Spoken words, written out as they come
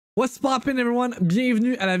What's poppin' everyone?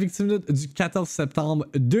 Bienvenue à la VIICTIIMINUTE du 14 septembre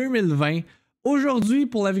 2020. Aujourd'hui,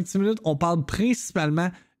 pour la VIICTIIMINUTE, on parle principalement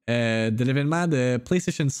de l'événement de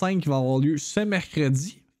PlayStation 5 qui va avoir lieu ce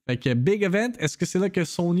mercredi. Fait que big event. Est-ce que c'est là que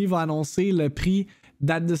Sony va annoncer le prix,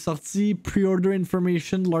 date de sortie, pre-order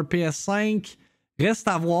information de leur PS5? Reste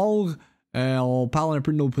à voir. On parle un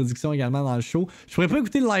peu de nos prédictions également dans le show. Je pourrais pas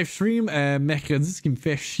écouter le live stream mercredi, ce qui me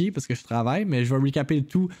fait chier parce que je travaille, mais je vais recaper le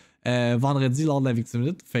tout vendredi lors de la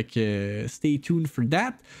VIICTIIMINUTE. Fait que stay tuned for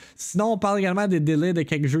that. Sinon, on parle également des délais de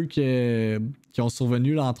quelques jeux qui ont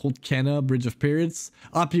survenu, là, entre autres Kenna, Bridge of Spirits.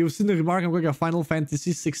 Ah, puis il y a aussi une rumeur comme quoi que Final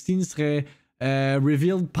Fantasy 16 serait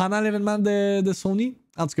revealed pendant l'événement de Sony.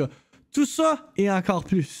 En tout cas, tout ça et encore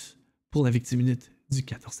plus pour la VIICTIIMINUTE du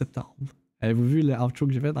 14 septembre. Avez-vous vu le outro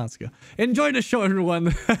que j'ai fait? En tout cas, enjoy the show,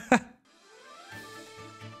 everyone!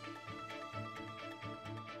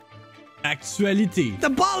 Actualité. The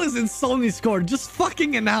ball is in Sony's court. Just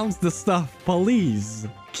fucking announce the stuff, please.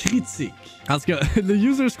 Critique. En tout cas, the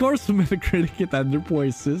user score sur Metacritic est à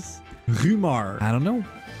 2.6. Rumeurs. I don't know.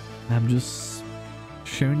 I'm just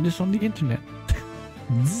sharing this on the internet.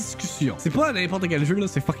 Discussion. C'est pas n'importe quel jeu là,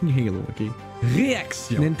 c'est fucking Halo, ok?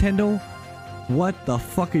 Réaction. Nintendo, what the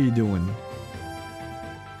fuck are you doing?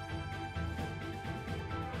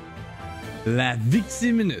 La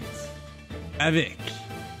VIICTIIMINUTE avec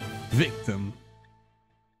Victim.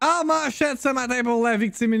 En manchette ce matin pour la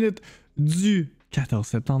VIICTIIMINUTE du 14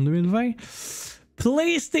 septembre 2020.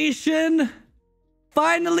 PlayStation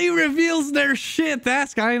finally reveals their shit. Hein?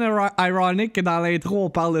 C'est quand même ironique que dans l'intro on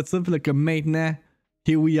parle de ça, puis là, que maintenant,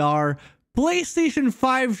 here we are. PlayStation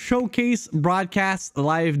 5 Showcase broadcast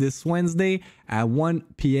live this Wednesday at 1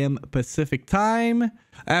 p.m. Pacific Time.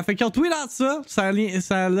 Fait qu'ils ont tweeté ça. Ça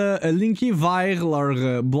a linké vers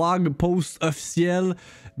leur blog post officiel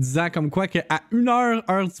disant comme quoi qu'à 1h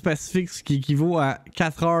heure du Pacifique, ce qui équivaut à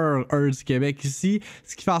 4h heure du Québec ici,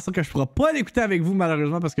 ce qui fait en sorte que je pourrai pas l'écouter avec vous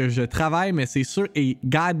malheureusement parce que je travaille, mais c'est sûr et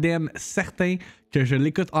goddamn certain que je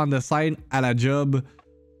l'écoute on the side à la job.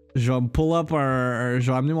 Je vais me pull up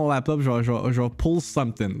je vais amener mon laptop, je vais pull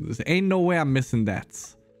something. Ain't no way I'm missing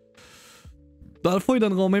that. Dans le fond, ils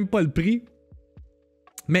donneront même pas le prix.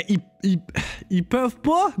 Mais ils peuvent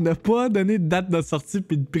pas ne pas donner de date de sortie,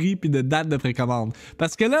 puis de prix, puis de date de précommande.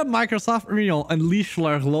 Parce que là, Microsoft, eux, ils ont unleash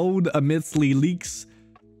leur load amidst les leaks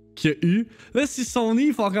qu'il y a eu. Là, si Sony,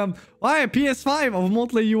 ils font comme ouais, PS5, on vous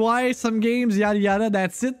montre le UI, some games, yada yada,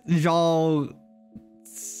 that's it. Genre,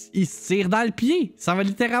 ils se tirent dans le pied. Ça va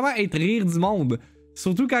littéralement être rire du monde.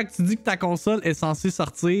 Surtout quand tu dis que ta console est censée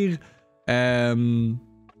sortir.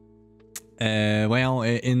 Voyons,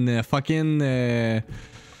 in fucking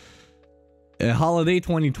Holiday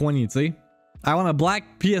 2020, tu sais. I want a black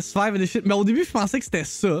PS5 edition. Mais au début, je pensais que c'était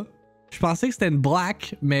ça. Je pensais que c'était une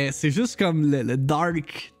black, mais c'est juste comme le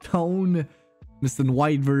dark tone. Mais c'est une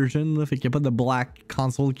white version, là, fait qu'il n'y a pas de black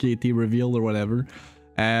console qui a été revealed or whatever.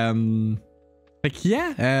 Fait que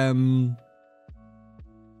yeah,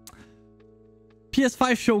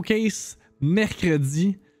 PS5 Showcase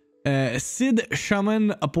mercredi. Sid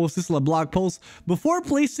Shaman a posté sur le blog post. Before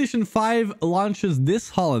PlayStation 5 launches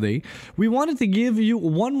this holiday, we wanted to give you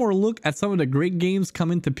one more look at some of the great games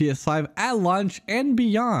coming to PS5 at launch and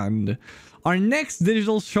beyond. Our next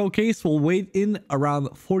digital showcase will wait in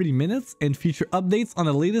around 40 minutes and feature updates on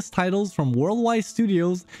the latest titles from worldwide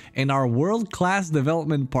studios and our world-class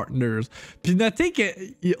development partners. Puis notez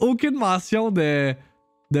qu'il n'y a aucune mention de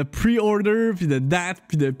pre-order, puis de date,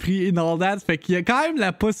 puis de prix and all that. Fait qu'il y a quand même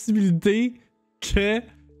la possibilité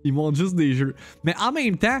qu'ils montrent juste des jeux. Mais en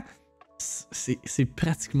même temps, c'est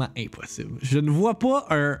pratiquement impossible. Je ne vois pas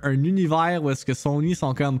un univers où est-ce que Sony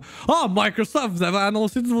sont comme « Oh, Microsoft, vous avez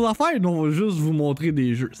annoncé toutes vos affaires, nous on va juste vous montrer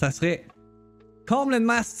des jeux. » Ça serait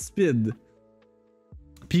complètement stupide.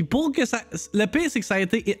 Puis pour que ça... Le pire, c'est que ça a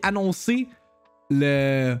été annoncé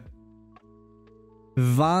le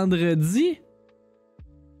vendredi.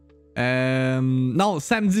 Non,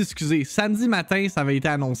 samedi, excusez. Samedi matin, ça avait été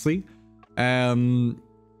annoncé.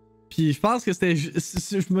 Puis je pense que c'était...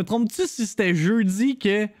 Je me trompe-tu si c'était jeudi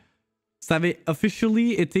que ça avait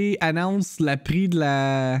officially été annonced la prix de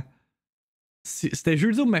la... C'était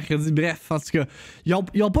jeudi ou mercredi, bref, en tout cas.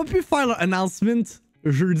 Ils ont pas pu faire leur announcement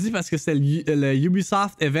jeudi parce que c'était le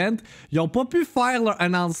Ubisoft event. Ils ont pas pu faire leur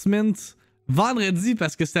announcement vendredi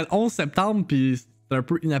parce que c'était le 11 septembre, puis c'était un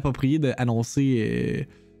peu inapproprié d'annoncer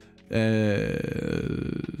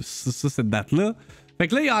cette date-là. Fait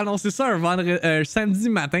que là, ils ont annoncé ça un samedi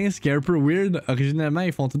matin, ce qui est un peu weird. Originellement,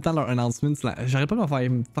 ils font tout le temps leur announcement. J'arrête pas de me faire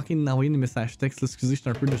fucking envoyer des messages textes. Excusez, j'étais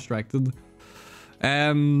un peu distracted.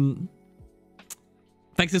 Fait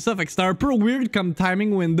que c'est ça. Fait que c'était un peu weird comme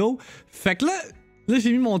timing window. Fait que là, Là,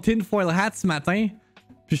 j'ai mis mon tinfoil hat ce matin.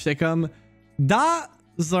 Puis j'étais comme, dans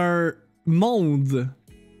un monde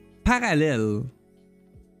parallèle,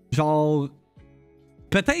 genre,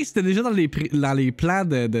 peut-être c'était déjà dans les plans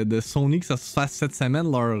de Sony que ça se fasse cette semaine,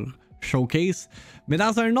 leur showcase. Mais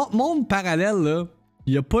dans un autre monde parallèle, là,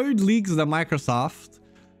 il n'y a pas eu de leaks de Microsoft.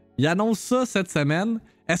 Ils annoncent ça cette semaine.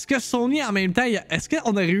 Est-ce que Sony en même temps, est-ce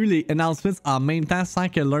qu'on aurait eu les announcements en même temps sans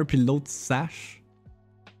que l'un puis l'autre sachent?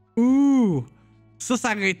 Ouh! Ça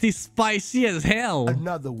aurait été spicy as hell!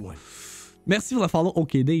 Merci pour le follow,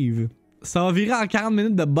 OK Dave. Ça va virer en 40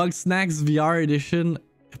 minutes de Bug Snacks VR Edition.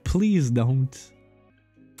 Please don't.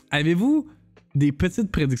 Avez-vous des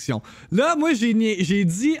petites prédictions? Là, moi, j'ai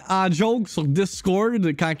dit en joke sur Discord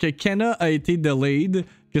quand que Kenna a été delayed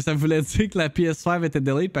que ça voulait dire que la PS5 était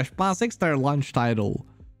delayed parce que je pensais que c'était un launch title,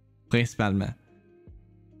 principalement.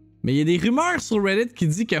 Mais il y a des rumeurs sur Reddit qui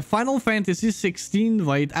disent que Final Fantasy 16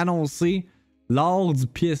 va être annoncé lors du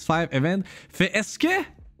PS5 event. Fait, est-ce que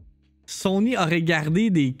Sony aurait gardé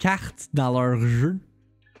des cartes dans leur jeu?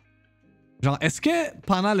 Genre, est-ce que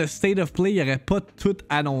pendant le State of Play, il n'y aurait pas tout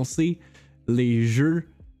annoncé les jeux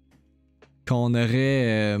qu'on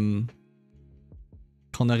aurait...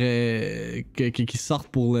 qui sortent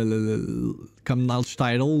pour comme launch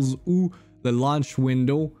titles ou le launch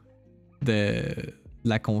window de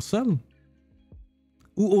la console?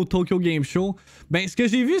 Ou au Tokyo Game Show. Ben, ce que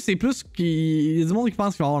j'ai vu, c'est plus qu'il y a du monde qui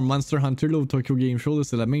pense qu'il va y avoir un Monster Hunter là, au Tokyo Game Show.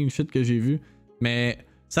 C'est la même shit que j'ai vu. Mais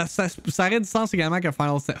ça aurait du sens également que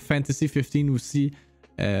Final Fantasy 15 aussi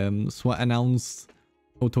soit announced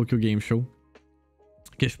au Tokyo Game Show.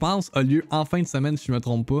 Que je pense a lieu en fin de semaine, si je me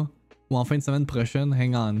trompe pas. Ou en fin de semaine prochaine.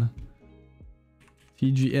 Hang on.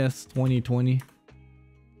 TGS 2020.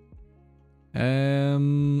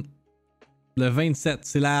 Le 27.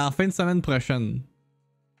 C'est la fin de semaine prochaine.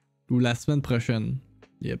 Ou la semaine prochaine.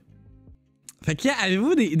 Yep. Fait que,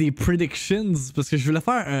 avez-vous des predictions? Parce que je voulais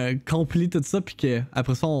faire compiler tout ça, puis que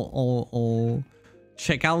après ça, on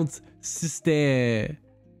check out si c'était...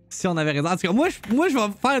 Si on avait raison. En tout cas, moi, je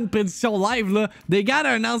vais faire une prédiction live, là. They gotta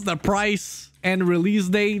announce the price and release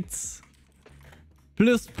date.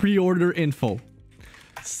 Plus pre-order info.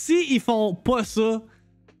 Si ils font pas ça,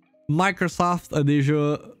 Microsoft a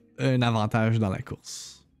déjà un avantage dans la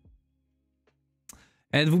course.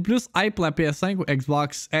 Êtes-vous plus hype pour la PS5 ou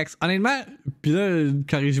Xbox X? Honnêtement, puis là,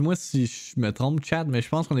 corrigez-moi si je me trompe, chat, mais je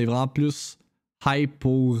pense qu'on est vraiment plus hype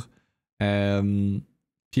pour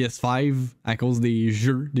PS5 à cause des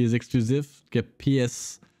jeux, des exclusifs, que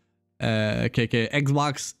que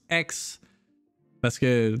Xbox X. Parce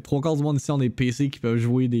que 3/4 du monde ici ont des PC qui peuvent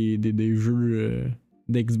jouer des jeux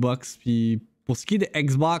d'Xbox. Puis pour ce qui est de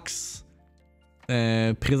Xbox,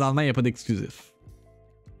 présentement, il n'y a pas d'exclusif.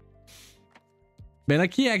 Ben là,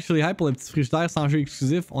 qui est actually hype pour le petit frigidaire sans jeu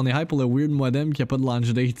exclusif? On est hype pour le weird modem qui a pas de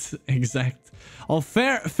launch date. Exact. On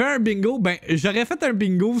fait un bingo. Ben, j'aurais fait un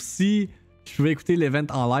bingo si je pouvais écouter l'event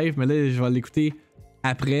en live, mais là, je vais l'écouter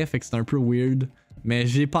après, fait que c'est un peu weird. Mais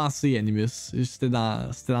j'ai pensé, Animus. C'était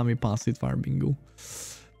dans mes pensées de faire un bingo.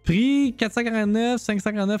 Prix 449,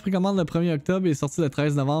 549, précommande le 1er octobre et sorti le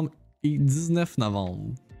 13 novembre et 19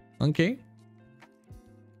 novembre. OK.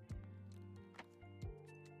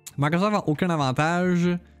 Microsoft n'a aucun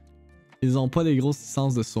avantage. Ils ont pas les grosses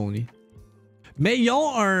licences de Sony. Mais ils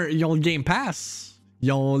ont le Game Pass.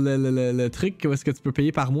 Ils ont le truc où est-ce que tu peux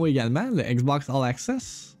payer par mois également, le Xbox All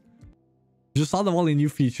Access. Juste hâte de voir les new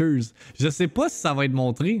features. Je sais pas si ça va être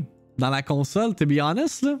montré dans la console, to be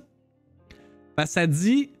honest, là. Parce que ça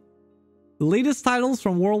dit latest titles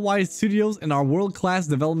from worldwide studios and our world-class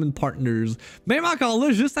development partners. Même encore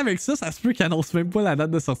là, juste avec ça, ça se peut qu'ils annoncent même pas la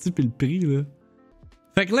date de sortie puis le prix, là.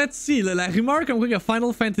 Fait que let's see, là, la rumeur comme quoi que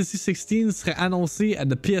Final Fantasy 16 serait annoncé at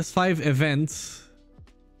the PS5 event.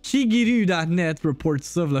 Kigiru.net reports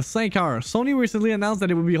ça, le 5 heures. Sony recently announced that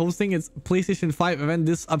it will be hosting its PlayStation 5 event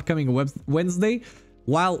this upcoming Wednesday.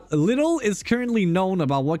 While little is currently known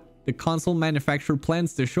about what the console manufacturer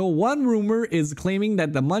plans to show, one rumor is claiming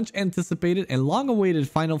that the much anticipated and long awaited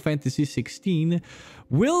Final Fantasy 16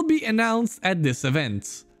 will be announced at this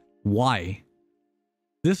event. Why?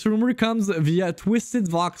 This rumor comes via Twisted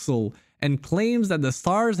Voxel and claims that the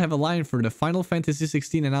stars have aligned for the Final Fantasy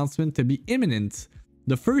 16 announcement to be imminent.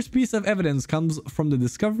 The first piece of evidence comes from the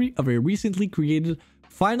discovery of a recently created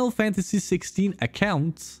Final Fantasy 16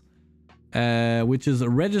 account, which is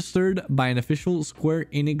registered by an official Square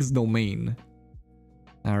Enix domain.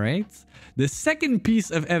 Alright. The second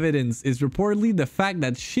piece of evidence is reportedly the fact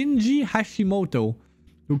that Shinji Hashimoto,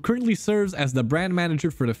 who currently serves as the brand manager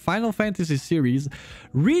for the Final Fantasy series,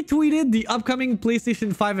 retweeted the upcoming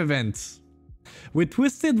PlayStation 5 event. With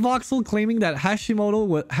Twisted Voxel claiming that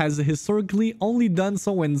Hashimoto has historically only done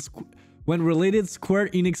so when related Square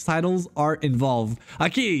Enix titles are involved.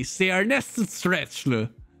 Ok, c'est un nested stretch là.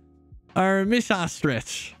 Un méchant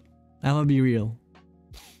stretch. I'm gonna be real.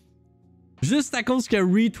 Juste à cause qu'il a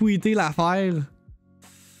retweeté l'affaire.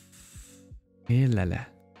 Et là là.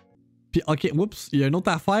 Puis, ok, whoops, il y a une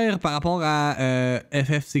autre affaire par rapport à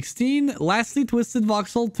FF16. Lastly, Twisted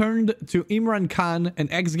Voxel turned to Imran Khan, an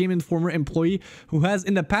ex-Game Informer employee who has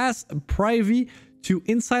in the past privy to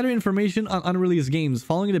insider information on unreleased games.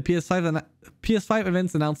 Following the PS5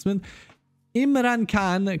 event's announcement, Imran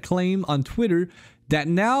Khan claimed on Twitter that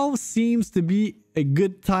now seems to be a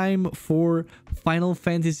good time for Final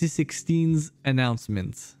Fantasy XVI's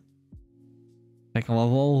announcement. Fait qu'on va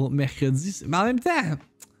voir mercredi. Mais en même temps...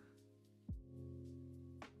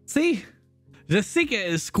 Tu sais, je sais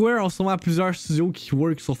que Square ont sûrement plusieurs studios qui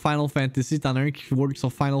work sur Final Fantasy. T'en as un qui work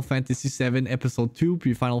sur Final Fantasy VII Episode 2,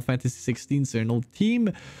 puis Final Fantasy XVI, c'est un autre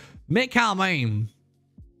team. Mais quand même,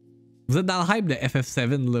 vous êtes dans le hype de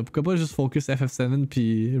FF7, là. Pourquoi pas juste focus FF7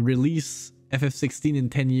 puis release FF16 in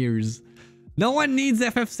 10 years? No one needs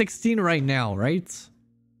FF16 right now, right?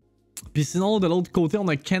 Puis sinon, de l'autre côté, on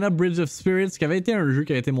a Kena Bridge of Spirits, qui avait été un jeu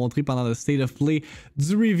qui a été montré pendant le State of Play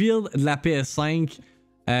du reveal de la PS5.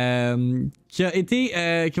 Qui va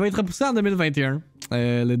être repoussé en 2021.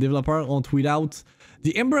 Les développeurs ont tweet out: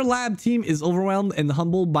 The Ember Lab team is overwhelmed and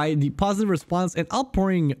humbled by the positive response and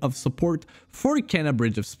outpouring of support for Kena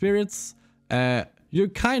Bridge of Spirits. Your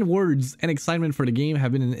kind words and excitement for the game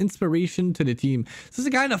have been an inspiration to the team. Ça,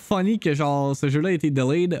 c'est kind of funny que genre ce jeu-là a été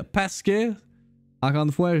delayed parce que, encore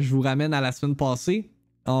une fois, je vous ramène à la semaine passée.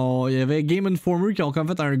 Il y avait Game Informer qui ont comme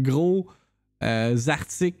fait un gros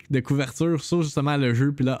articles de couverture sur justement le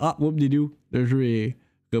jeu. Puis là, whoop-de-doo, le jeu est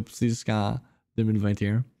repoussé jusqu'en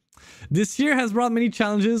 2021. This year has brought many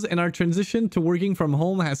challenges, and our transition to working from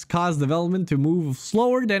home has caused development to move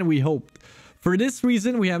slower than we hoped. For this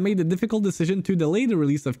reason, we have made the difficult decision to delay the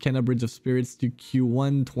release of Kena Bridge of Spirits to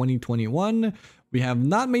Q1 2021. We have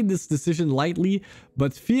not made this decision lightly,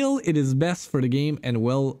 but feel it is best for the game and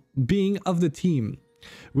well-being of the team.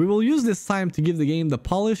 We will use this time to give the game the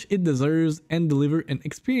polish it deserves and deliver an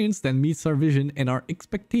experience that meets our vision and our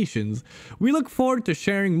expectations. We look forward to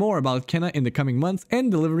sharing more about Kena in the coming months and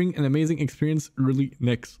delivering an amazing experience early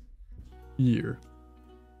next year.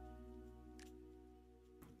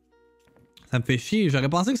 Ça me fait chier. J'aurais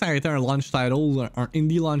pensé que ça aurait été un launch title, un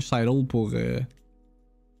indie launch title pour le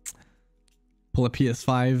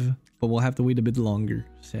PS5, but we'll have to wait a bit longer,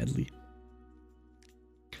 sadly.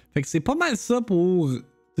 Fait que c'est pas mal ça pour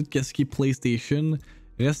tout ce qui est PlayStation.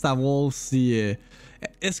 Reste à voir si...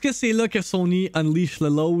 est-ce que c'est là que Sony unleash the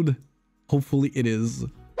load? Hopefully it is.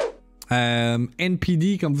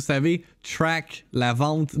 NPD, comme vous savez, track la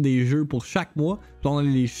vente des jeux pour chaque mois. Puis on a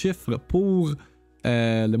les chiffres pour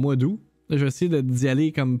le mois d'août. Là, je vais essayer d'y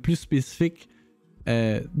aller comme plus spécifique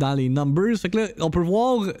dans les numbers. Fait que là, on peut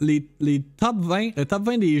voir les top 20, le top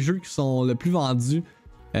 20 des jeux qui sont le plus vendus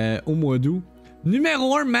au mois d'août.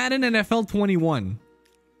 Numéro 1, Madden NFL 21.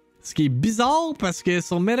 Ce qui est bizarre parce que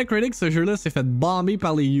sur Metacritic, ce jeu-là s'est fait bomber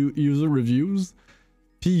par les user reviews.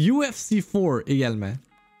 Puis UFC 4 également.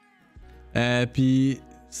 Puis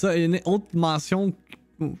ça, une autre mention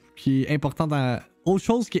qui est importante à... Autre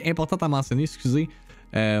chose qui est importante à mentionner, excusez.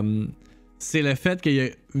 C'est le fait qu'il y a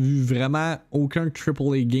eu vraiment aucun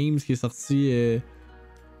AAA Games qui est sorti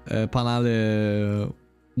pendant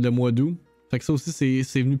le mois d'août. Fait que ça aussi,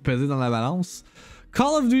 c'est venu peser dans la balance.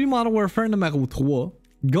 Call of Duty Modern Warfare numéro 3.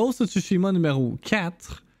 Ghost of Tsushima numéro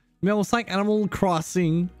 4. Numéro 5, Animal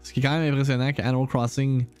Crossing. Ce qui est quand même impressionnant que Animal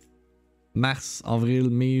Crossing, mars, avril,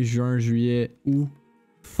 mai, juin, juillet, août,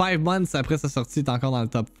 5 months après sa sortie, est encore dans le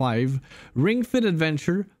top 5. Ring Fit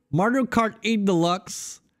Adventure. Mario Kart 8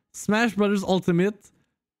 Deluxe. Smash Bros. Ultimate.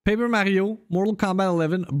 Paper Mario. Mortal Kombat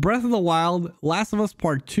 11. Breath of the Wild. Last of Us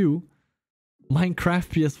Part 2.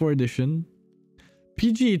 Minecraft PS4 Edition.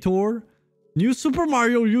 PGA Tour, New Super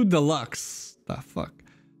Mario U Deluxe, the fuck,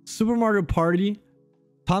 Super Mario Party,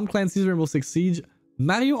 Tom Clancy's Rainbow Six Siege,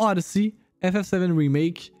 Mario Odyssey, FF7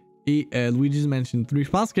 Remake et Luigi's Mansion 3. Je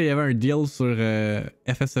pense qu'il y avait un deal sur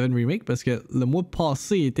FF7 Remake parce que le mois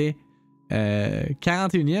passé était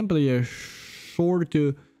 41e, puis il y a short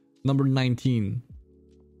to number 19.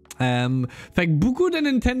 Fait que beaucoup de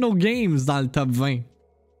Nintendo Games dans le top 20.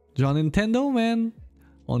 Genre Nintendo, man.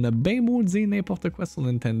 On a bien beau dire n'importe quoi sur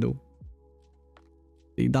Nintendo.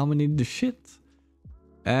 They dominate the shit.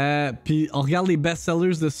 Puis on regarde les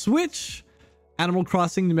best-sellers de Switch. Animal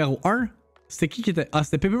Crossing numéro 1. C'était qui était... Ah,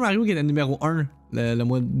 c'était Paper Mario qui était numéro 1 le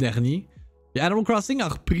mois dernier. Et Animal Crossing a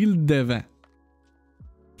repris le devant.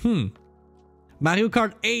 Mario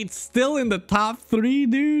Kart 8 still in the top 3,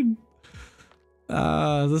 dude.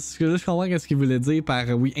 Là, je comprends ce qu'il voulait dire par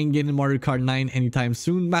We ain't getting Mario Kart 9 anytime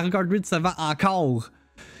soon. Mario Kart 8 se vend encore.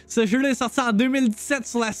 Ce jeu-là est sorti en 2017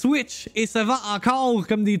 sur la Switch et se vend encore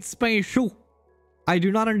comme des petits pains chauds. I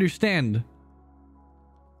do not understand.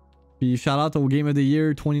 Puis shout out au Game of the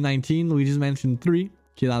Year 2019, Luigi's Mansion 3,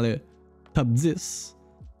 qui est dans le top 10.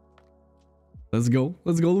 Let's go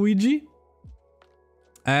Luigi.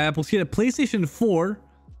 Pour ce qui est de PlayStation 4,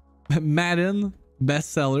 Madden,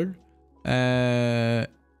 bestseller.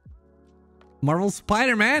 Marvel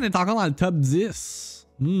Spider-Man est encore dans le top 10.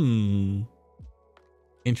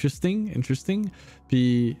 Interesting.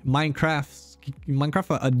 Puis Minecraft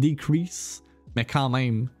a decrease, mais quand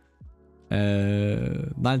même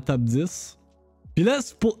dans le top 10. Puis là,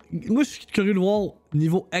 moi je suis curieux de voir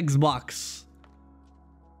niveau Xbox.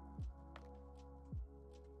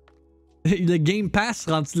 Le Game Pass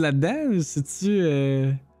rentre là-dedans?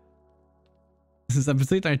 C'est-tu... Ça peut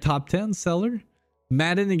être un top 10 seller?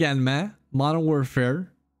 Madden également. Modern Warfare.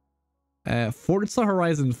 Forza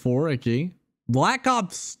Horizon 4, ok. Black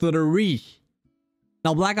Ops 3.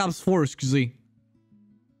 Non, Black Ops 4, excusez.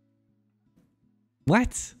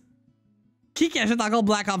 What? Qui achète encore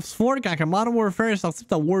Black Ops 4 quand que Modern Warfare est sorti pis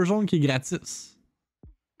t'as Warzone qui est gratis?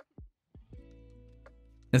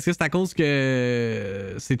 Est-ce que c'est à cause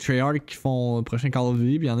que c'est Treyarch qui font le prochain Call of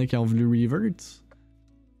Duty pis y'en a qui ont voulu revert?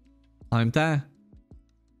 En même temps,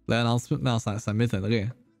 l'announcement, non, ça m'étonnerait.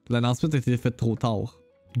 L'announcement a été fait trop tard.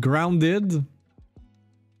 Grounded,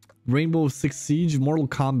 Rainbow Six Siege, Mortal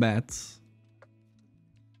Kombat.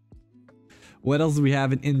 What else do we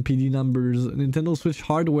have in NPD numbers? Nintendo Switch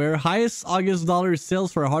hardware. Highest August dollar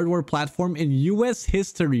sales for a hardware platform in US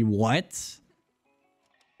history. What?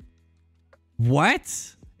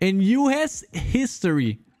 What? In US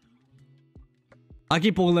history.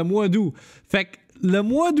 Ok, pour le mois d'août. Fait que le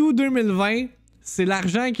mois d'août 2020, c'est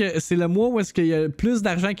le mois où est-ce qu'il y a plus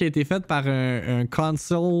d'argent qui a été fait par un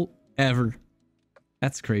console ever.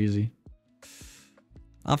 That's crazy.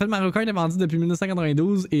 En fait, Mario Kart est vendu depuis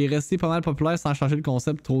 1992 et est resté pas mal populaire sans changer le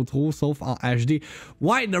concept trop, sauf en HD.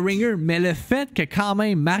 Ouais, The Ringer, mais le fait que quand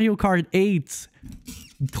même Mario Kart 8,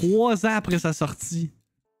 3 ans après sa sortie,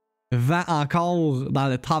 vend encore dans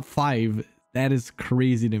le top 5, that is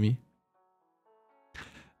crazy to me.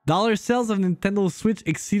 Dollar sales of Nintendo Switch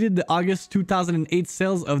exceeded the August 2008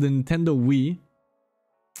 sales of the Nintendo Wii.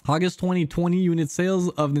 August 2020 unit sales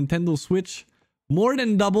of Nintendo Switch more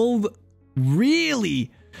than doubled. Really?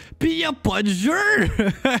 Pis y'a pas de jeu!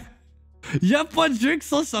 Y'a pas de jeux qui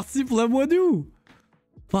sont sortis pour le mois d'août!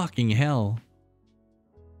 Fucking hell.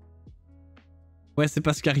 Ouais, c'est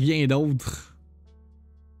parce qu'il y a rien d'autre.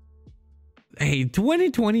 Hey,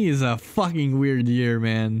 2020 is a fucking weird year,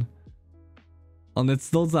 man. On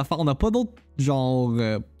a-tu d'autres affaires? On n'a pas d'autres genre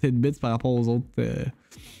tidbits par rapport aux autres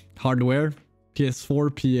hardware, PS4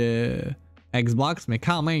 puis Xbox, mais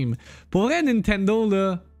quand même. Pour vrai, Nintendo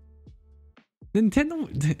là. Nintendo.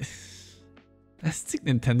 Est-ce que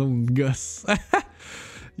Nintendo me gosse?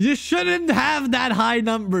 You shouldn't have that high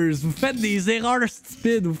numbers. Vous faites des erreurs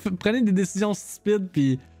stupides. Vous prenez des décisions stupides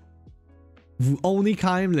puis vous ownez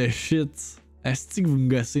quand même le shit. Est-ce que vous me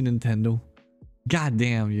gossez Nintendo? God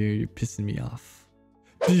damn, you're pissing me off.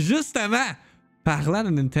 Puis justement, parlant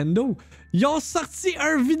de Nintendo, ils ont sorti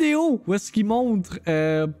un vidéo où est-ce qu'ils montrent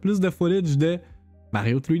plus de footage de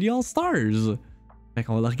Mario 3D All Stars. Fait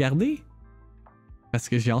qu'on va le regarder. Parce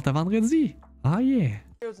que j'ai hâte à vendredi. Ah yeah.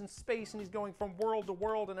 In space and he's going from world to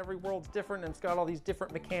world and every world's different and it's got all these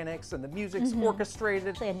different mechanics and the music's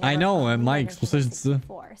orchestrated. I know, Mike, c'est pour ça que je dis ça.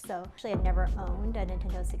 So actually I've never owned a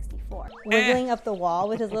Nintendo 64. Wiggling up the wall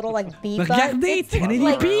with his little like beep up. Regardez, 1080p!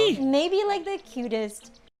 Like, maybe like the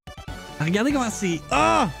cutest. Regardez comment c'est...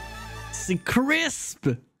 Ah! C'est crisp!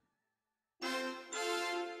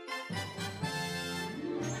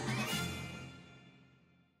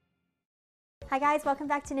 Hi guys, welcome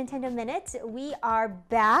back to Nintendo Minute. We are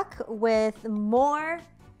back with more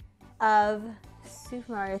of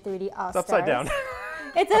Super Mario 3D All Stars. It's upside down.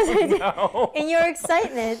 It's upside down. No. In your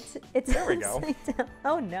excitement, it's there we go. upside down.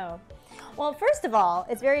 Oh no. Well, first of all,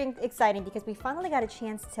 it's very exciting because we finally got a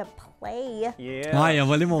chance to play. Yeah. Ouais, il a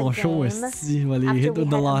volé mon show, esti. Il va les hit with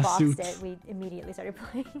the lawsuit. We immediately started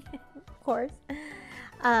playing it, of course.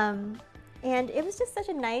 And it was just such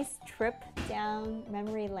a nice trip down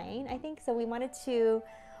memory lane, I think. So we wanted to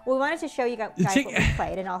show you guys what we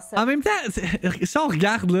played and also... En même temps, si on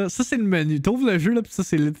regarde là, ça c'est le menu. T'ouvres le jeu là, puis ça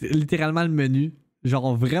c'est littéralement le menu.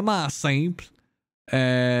 Genre vraiment simple.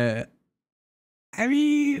 I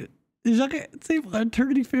mean, j'aurais, tu sais, pour un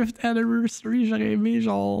 35th anniversary, j'aurais aimé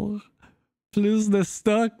genre plus de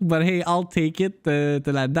stock, but hey, I'll take it.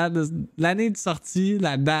 T'as la date de l'année de sortie,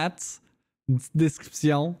 la date, une petite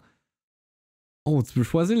description. Oh, tu peux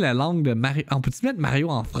choisir la langue de Mario. On peut-tu mettre Mario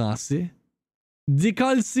en français?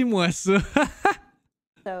 Décolle-moi ça.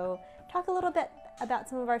 So, talk a little bit about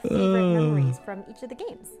some of our favorite memories from each of the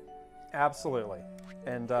games. Absolutely.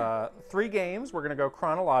 And 3 games, we're going to go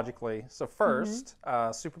chronologically. So first,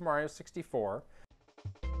 Super Mario 64.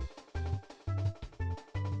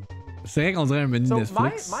 C'est vrai qu'on dirait un menu So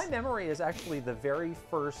Netflix. my memory is actually the very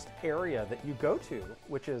first area that you go to,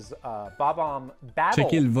 which is Bob-omb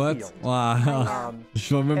Checker le vote. Battlefield. Wow.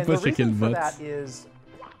 Je vais même pas checker le vote. That is,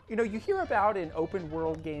 you know, you hear about in open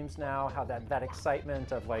world games now how that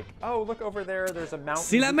excitement of like, oh, look over there, there's a mountain.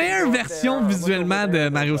 C'est la meilleure version visuellement de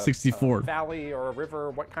Mario 64. Valley or a river,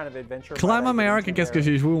 what kind of adventure? Clairement meilleur que qu'est-ce que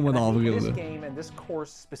j'ai joué au mois d'avril. This game and this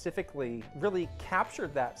course specifically really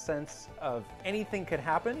captured that sense of anything could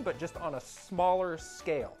happen, but just on a smaller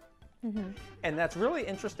scale. And that's really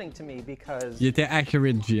interesting to me because Il était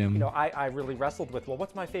accurate, GM. you know, I really wrestled with, well,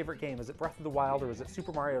 what's my favorite game? Is it Breath of the Wild or is it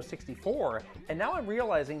Super Mario 64? And now I'm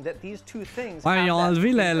realizing that these two things Ouais, have ils ont that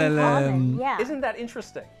enlevé Yeah. Isn't that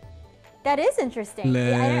interesting? That is interesting. I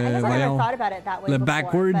guess I never thought about it that way Le before,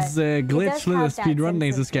 backwards but it glitch, does là, le have that speedrun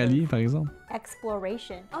dans sense les of escaliers, par exemple.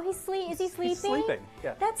 Exploration. Oh, is he sleeping? He's sleeping,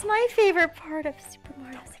 yeah. That's my favorite part of Super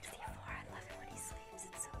Mario 64. I love it when he sleeps.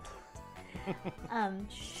 It's so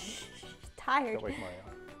cute. Tired. Don't wake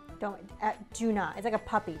Mario. Do not. It's like a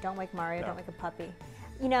puppy. Don't wake Mario. No. Don't wake a puppy.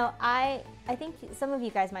 You know, I think some of you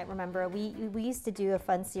guys might remember we used to do a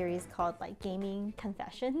fun series called like Gaming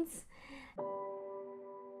Confessions.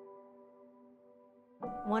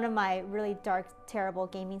 One of my really dark, terrible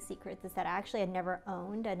gaming secrets is that I actually had never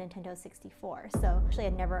owned a Nintendo 64. So actually,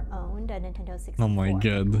 I'd never owned a Nintendo 64. Oh my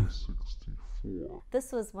god.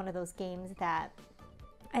 This was one of those games that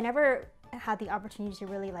I never had the opportunity to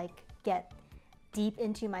really like get deep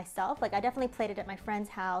into myself. Like I definitely played it at my friend's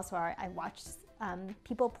house, or I watched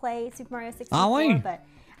people play Super Mario 64, Ah ouais? but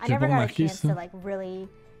I never got a chance to like really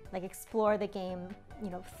like explore the game, you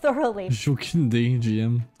know, thoroughly. J'ai aucune idée,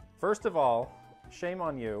 GM. First of all, shame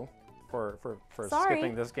on you for Sorry.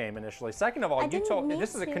 skipping this game initially. Second of all, I you didn't told me mean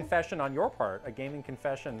this is a to. confession on your part, a gaming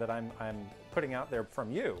confession that I'm putting out there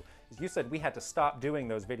from you. Is you said we had to stop doing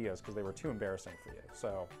those videos because they were too embarrassing for you.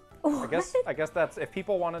 So I guess that's, if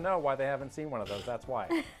people want to know why they haven't seen one of those, that's why.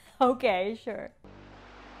 Okay, sure.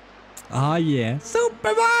 Ah yeah.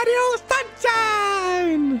 Super Mario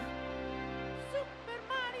Sunshine!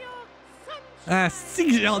 Ah, c'est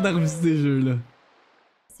que j'ai hâte de revisiter ce jeu-là.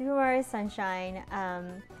 Super Mario Sunshine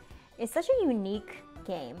is such a unique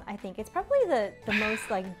game. I think it's probably the most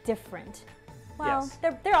like different. Well,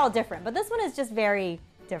 Yes. they're all different, but this one is just very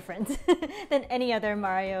different than any other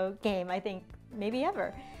Mario game I think maybe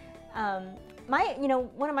ever.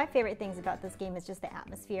 One of my favorite things about this game is just the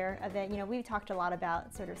atmosphere of it. You know, we've talked a lot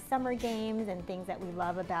about sort of summer games and things that we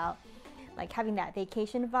love about like having that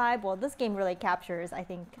vacation vibe. Well, this game really captures, I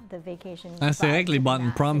think, the vacation Ah, c'est vrai que les button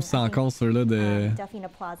prompts, c'est encore ceux-là de... Delphina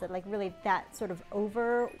Plaza, like really that sort of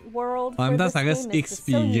overworld. En même temps, ça this reste game is just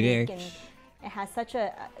so unique, XY. and it has such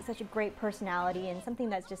a great personality and something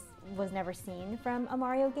that just was never seen from a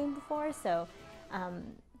Mario game before. So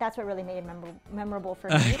that's what really made it memorable for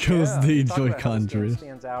me. À cause des talk about how Joy-Con this game drift.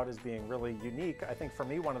 stands out as being really unique. I think for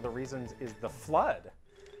me, one of the reasons is the flood.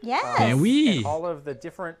 Yes. Ben oui. And all of the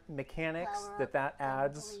different mechanics that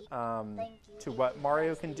adds to what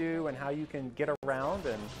Mario can do and how you can get around.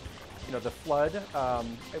 And you know, the flood,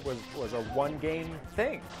 it was a one-game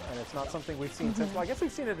thing, and it's not something we've seen since. Well, I guess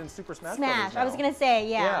we've seen it in Super Smash Bros. Smash. now. I was gonna say,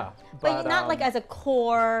 yeah. But not like as a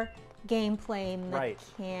core gameplay Right.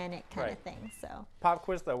 mechanic kind of Right. thing. So. Pop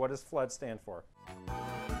quiz though, what does flood stand for?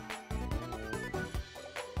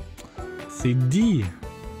 C'est D.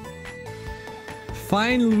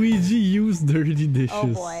 Find Luigi use dirty dishes. Oh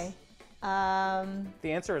boy.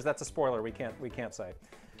 The answer is that's a spoiler. We can't say.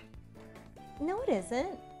 No, it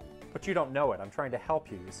isn't. But you don't know it. I'm trying to help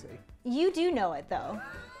you. You see. You do know it though.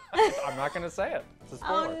 I'm not going to say it. It's a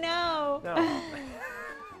spoiler. Oh no. No.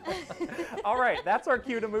 All right, that's our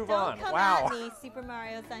cue to move on. Don't come Wow. at me, Super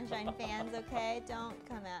Mario Sunshine fans, okay? Don't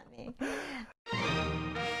come at me.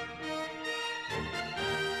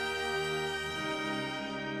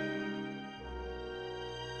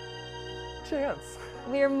 Chance.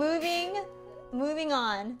 We're moving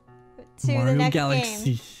on to Mario the next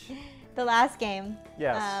Galaxy. game. The last game.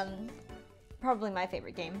 Yes. Probably my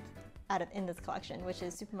favorite game in this collection, which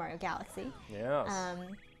is Super Mario Galaxy. Yes.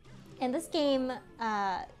 And this game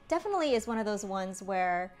definitely is one of those ones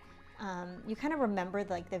where you kind of remember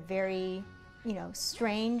like the very,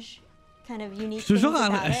 strange kind of unique. Je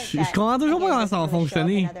comprends toujours pas comment ça va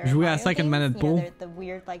fonctionner. Jouer à ça avec une manette Pro. The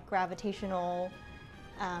weird like gravitational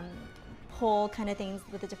pull kind of things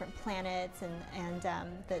with the different planets and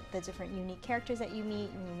the different unique characters that you meet.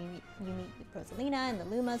 And you meet Rosalina and the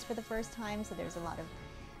Lumas for the first time. So there's a lot of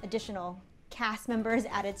additional cast members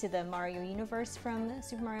added to the Mario universe from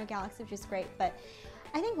Super Mario Galaxy, which is great. But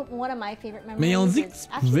I think one of my favorite memories is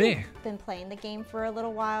actually been playing the game for a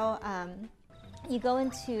little while. You go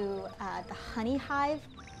into the Honey Hive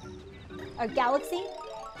or Galaxy,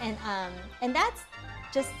 and that's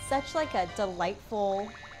just such like a delightful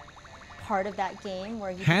part of that game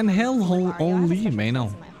where you handheld only, mais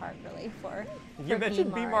non. You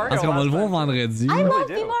mentioned B Mario. Parce qu'on va le voir vendredi. I love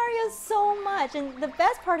B Mario so much, and the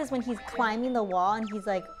best part is when he's climbing the wall and he's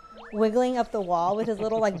like wiggling up the wall with his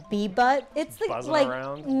little like bee butt. It's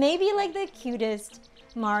like maybe like the cutest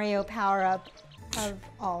Mario power up of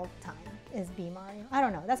all time is B Mario. I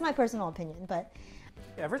don't know. That's my personal opinion, but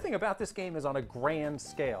everything about this game is on a grand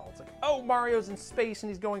scale. It's like, oh, Mario's in space and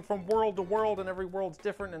he's going from world to world and every world's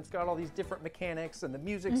different and it's got all these different mechanics and the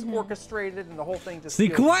music's orchestrated and the whole thing just feels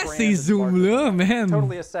grand. C'est quoi ces zooms-là, man?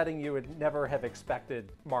 Totally a setting you would never have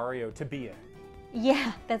expected Mario to be in.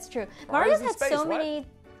 Yeah, that's true. Mario's had so many...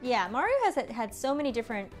 Yeah, Mario has had so many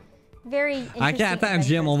different, very interesting attends,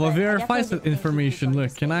 Jim, on va verify cette information.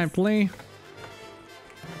 Look, can I play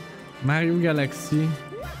Mario Galaxy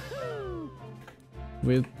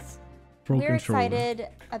with Pro We're Controller? excited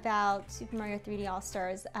about Super Mario 3D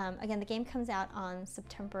All-Stars. Again, the game comes out on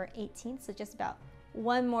September 18th, so just about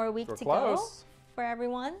one more week to go for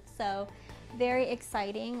everyone. So very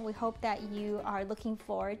exciting. We hope that you are looking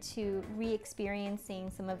forward to re-experiencing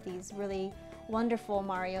some of these really wonderful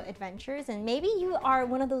Mario adventures, and maybe you are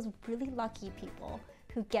one of those really lucky people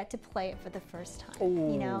who get to play it for the first time.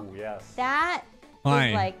 Ooh, you know, yes. That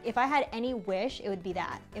is like, if I had any wish, it would be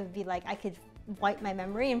that. It would be like I could wipe my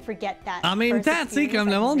memory and forget that. En même temps, tu sais, comme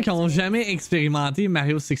le monde qui ont jamais expérimenté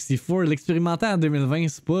Mario 64, l'expérimenter en 2020,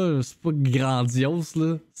 c'est pas grandiose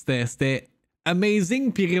là. C'était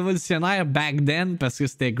amazing puis révolutionnaire back then parce que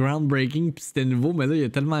c'était groundbreaking puis c'était nouveau, mais là il y a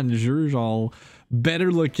tellement de jeux genre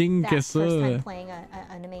better looking que ça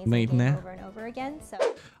maintenant.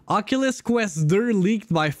 Oculus Quest 2 leaked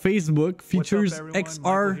by Facebook features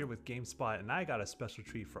XR. Here with GameSpot, and I got a special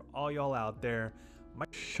treat for all y'all out there.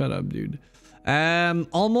 Shut up, dude.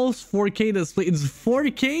 Almost 4K display. It's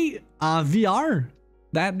 4K on VR.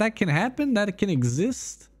 That can happen. That can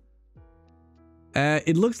exist.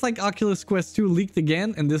 It looks like Oculus Quest 2 leaked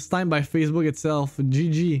again, and this time by Facebook itself.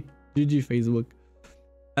 GG Facebook.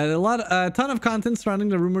 A ton of content surrounding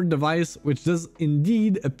the rumored device, which does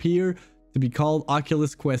indeed appear to be called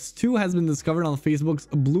Oculus Quest 2, has been discovered on Facebook's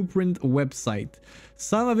Blueprint website.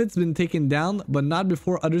 Some of it's been taken down, but not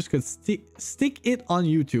before others could stick it on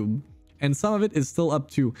YouTube. And some of it is still up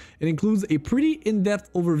too. It includes a pretty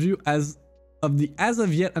in-depth overview of the as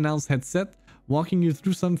of yet announced headset, walking you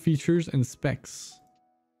through some features and specs.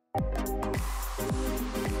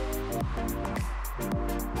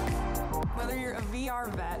 Whether you're a VR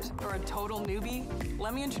vet or a total newbie,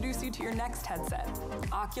 let me introduce you to your next headset,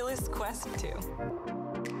 Oculus Quest 2.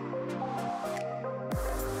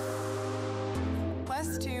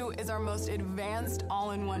 Quest 2 is our most advanced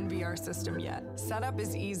all-in-one VR system yet. Setup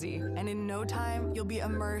is easy, and in no time, you'll be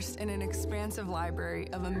immersed in an expansive library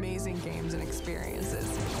of amazing games and experiences.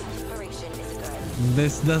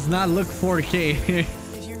 This does not look 4K.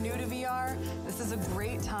 If you're new to VR, this is a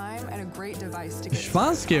great time and a great device to get Je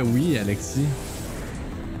pense que oui, Alexis.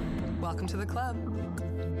 Welcome to the club.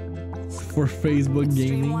 For Facebook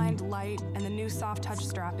gaming. Streamlined, light, and the new soft touch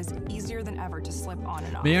strap is easier than ever to slip on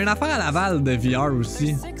and off. Mais il y a une affaire à Laval de VR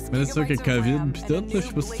aussi. Mais là, c'est sûr que COVID pis tout, je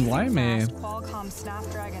sais pas si tu vois, mais...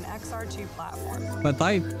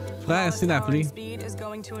 Peut-être. Faudrait essayer d'appeler. Speed is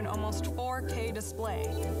going to an almost 4K display.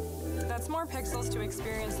 That's more pixels to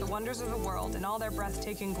experience the wonders of the world in all their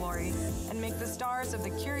breathtaking glory, and make the stars of the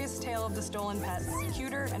curious tale of the stolen pets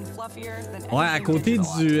cuter and fluffier than Ouais, à côté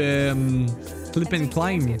du Flip and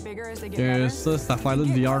Climb, que ça, cette affaire-là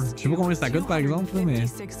de VR. Je sais pas combien ça coûte par exemple, mais...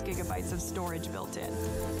 6 gigabytes of storage built in.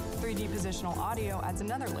 3D positional audio adds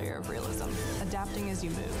another layer of realism, adapting as you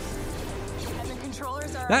move. And the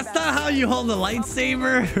controllers are That's not how you hold the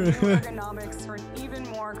lightsaber! ergonomics for an even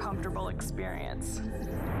more comfortable experience.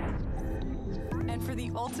 And for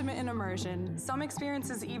the ultimate in immersion, some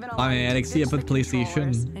experiences even allow mais Alexis, il y a pas de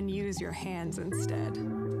PlayStation. and use your hands instead.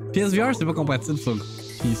 PSVR, c'est pas compatible sur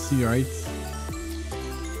PC, right?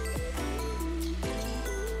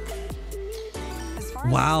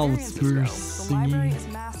 Wow, it's the library is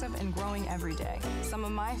massive and growing every day. Some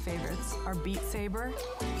of my favorites are Beat Saber,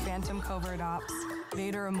 Phantom Covert Ops,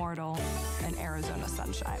 Vader Immortal, and Arizona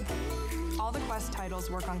Sunshine. All the Quest titles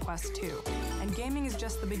work on Quest 2, and gaming is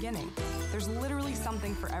just the beginning. There's literally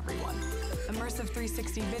something for everyone. Immersive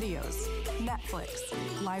 360 videos, Netflix,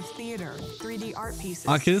 live theater, 3D art pieces,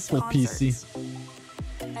 Okay, this is for concerts. PC.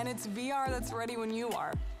 And it's VR that's ready when you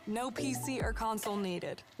are. No PC or console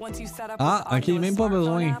needed. Once you set up Ah, with the ok, même pas Oculus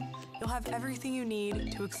besoin. smartphone app, you'll have everything you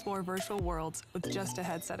need to explore virtual worlds with just a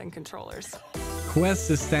headset and controllers. Quest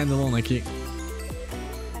is standalone, ok.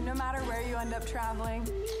 And no matter where you end up traveling,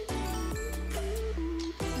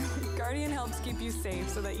 Guardian helps keep you safe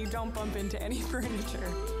so that you don't bump into any furniture.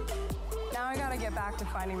 Now I gotta get back to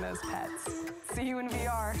finding those pets. See you in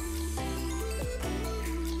VR.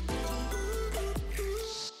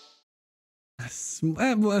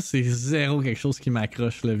 Moi, c'est zéro quelque chose qui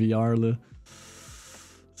m'accroche, le VR, là.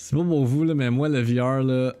 C'est pas pour vous, là, mais moi, le VR,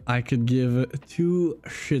 là, I could give 2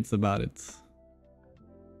 shits about it.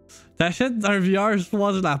 T'achètes un VR juste pour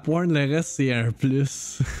voir de la porn, le reste, c'est un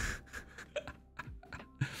plus.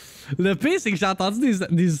 Le pire, c'est que j'ai entendu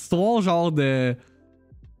des histoires, genre, de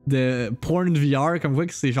porn VR, comme quoi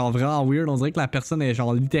que c'est, genre, vraiment weird. On dirait que la personne est,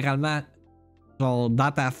 genre, littéralement, genre,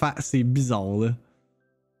 dans ta face. C'est bizarre, là.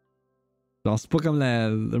 Genre, c'est pas comme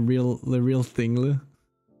le real thing, là.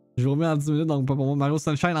 Je vous remets en 10 minutes, donc pas pour moi. Mario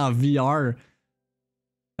Sunshine en VR.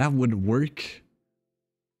 That would work.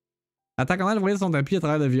 Attends, comment elle voyait son tapis à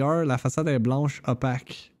travers le VR? La façade est blanche,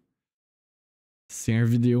 opaque. C'est un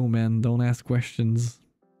vidéo, man. Don't ask questions.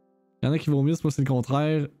 Y'en a qui vaut mieux, moi c'est le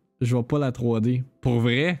contraire. Je vois pas la 3D. Pour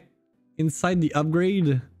vrai? Inside the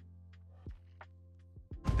upgrade?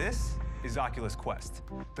 This is Oculus Quest,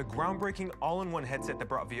 the groundbreaking all-in-one headset that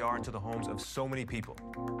brought VR into the homes of so many people.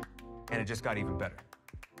 And it just got even better.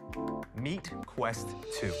 Meet Quest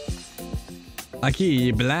 2. Ok, il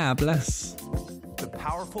est blanc à la place. The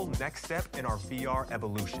powerful next step in our VR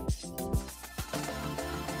evolution.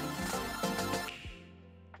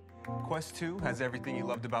 Quest 2 has everything you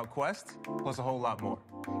loved about Quest, plus a whole lot more.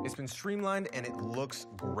 It's been streamlined and it looks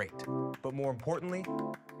great. But more importantly,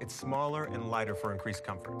 it's smaller and lighter for increased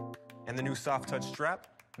comfort. And the new soft touch strap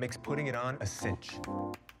makes putting it on a cinch.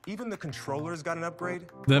 Even the controller's got an upgrade.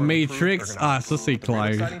 The Matrix, ah ça c'est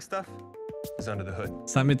clair. Exciting stuff is under the hood.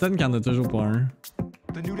 Ça m'étonne qu'il y en a toujours pas un.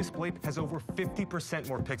 The new display has over 50%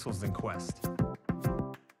 more pixels than Quest.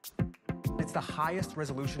 It's the highest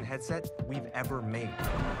resolution headset we've ever made.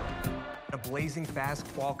 A blazing fast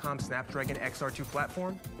Qualcomm Snapdragon XR2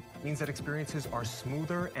 platform means that experiences are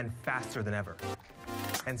smoother and faster than ever.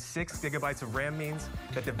 And 6 GB of RAM means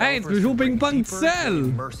that developers can bring deeper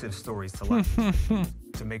and immersive stories to life.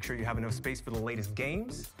 To make sure you have enough space for the latest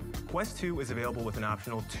games, Quest 2 is available with an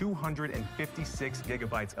optional 256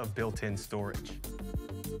 GB of built-in storage.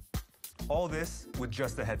 All this with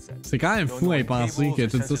just a headset. C'est quand même fou à penser que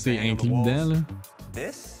tout ça c'est inclus dedans, là.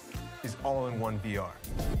 This is all-in-one VR.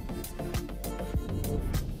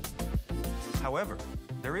 However,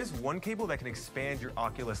 there is one cable that can expand your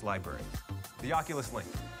Oculus library. The Oculus Link.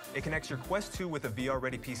 It connects your Quest 2 with a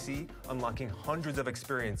VR-ready PC, unlocking hundreds of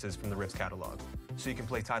experiences from the Rift's catalog. So you can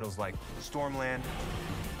play titles like Stormland,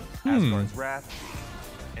 Asgard's Wrath,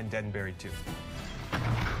 and Dead and Buried 2.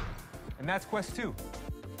 And that's Quest 2.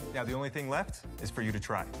 Now the only thing left is for you to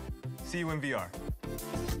try. See you in VR.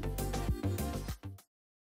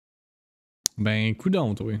 Ben,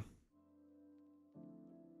 coudonc, toi.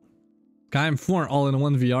 Quand même fou un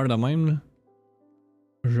all-in-one VR de même, là.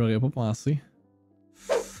 J'aurais pas pensé.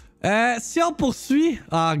 Si on poursuit...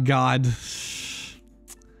 Oh god.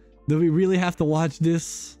 Do we really have to watch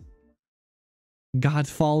this?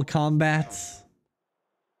 Godfall combat?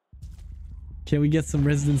 Can we get some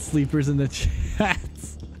Resident Sleepers in the chat?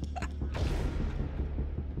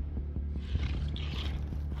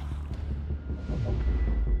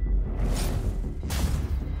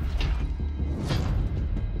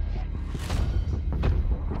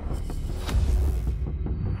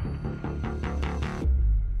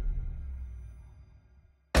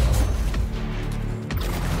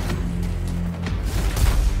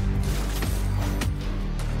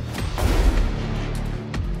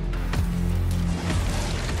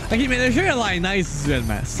 Ok, mais le jeu a l'air nice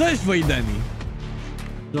visuellement. Ça, je vais y donner.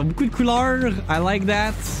 Il y a beaucoup de couleurs. I like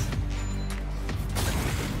that.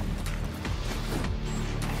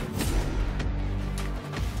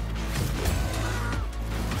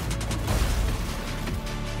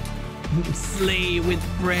 Slay with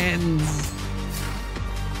friends.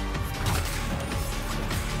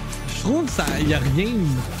 Je trouve que ça, y a rien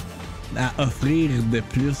à offrir de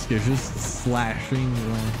plus que juste slashing.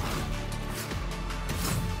 Ouais.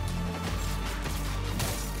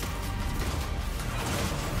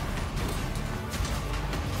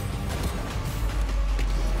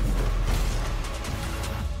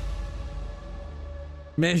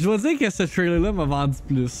 Mais je dois dire que ce trailer-là m'a vendu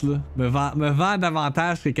plus, là. Me vend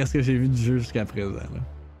davantage que qu'est-ce que j'ai vu du jeu jusqu'à présent, là.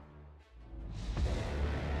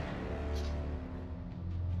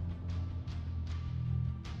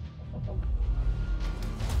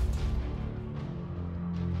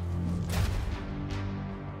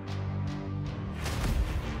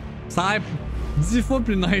 Ça a l'air 10 fois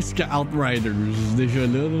plus nice que Outriders, déjà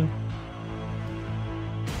là.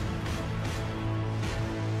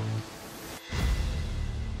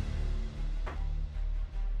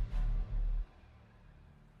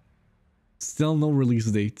 Still no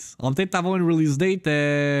release date. On va peut-être avoir une release date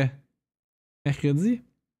mercredi.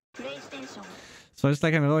 C'est juste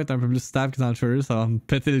la caméra va être un peu plus stable que dans le trailer, ça va me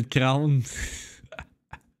péter le crâne.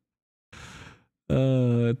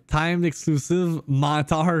 Timed exclusive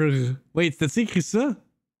menteur. Wait, t'as-tu écrit ça?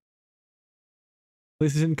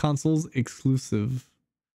 PlayStation Consoles exclusive.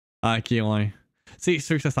 Ah, ok, ouais. C'est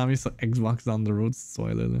sûr que ça s'en vient sur Xbox down the road, cette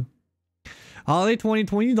soirée-là. Holiday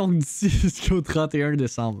 2020, donc d'ici jusqu'au 31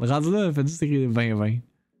 décembre. Rendu là, fait juste écrire 2020.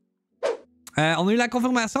 On a eu la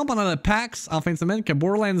confirmation pendant le PAX en fin de semaine que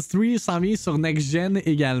Borderlands 3 s'en vient sur Next Gen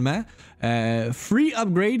également. Free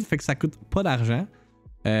upgrade, fait que ça coûte pas d'argent.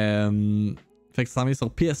 Fait que ça s'en vient sur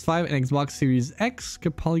PS5 et Xbox Series X que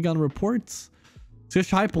Polygon reports. Est-ce que je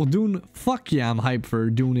suis hype pour Dune? Fuck yeah, I'm hype for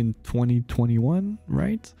Dune in 2021,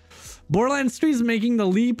 right? Borderlands 3 is making the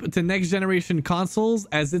leap to next generation consoles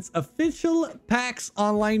as its official PAX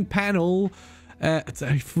online panel. It's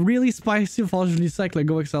really spicy. Faut que je lis ça avec le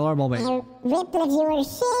Go XLR. Bon ben. Rip the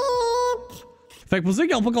viewership! Fait que pour ceux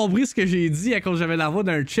qui n'ont pas compris ce que j'ai dit à cause j'avais la voix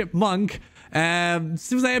d'un chipmunk,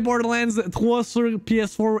 si vous avez Borderlands 3 sur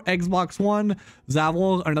PS4, Xbox One, vous allez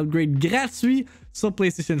avoir un upgrade gratuit sur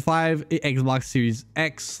PlayStation 5 et Xbox Series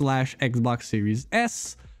X / Xbox Series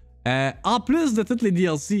S. En plus de toutes les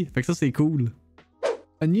DLC. Fait que ça c'est cool.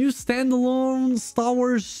 A new standalone Star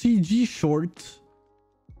Wars CG short.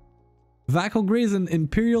 Vacal Gray's an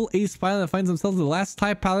Imperial Ace pilot that finds himself the last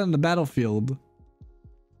TIE pilot on the battlefield.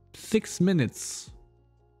 6 minutes.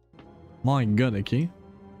 My god, ok.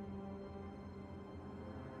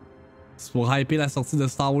 C'est pour hyper la sortie de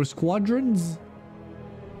Star Wars Squadrons?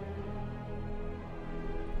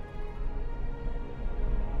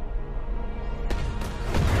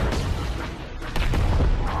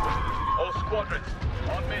 All squadrons,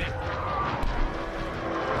 on me.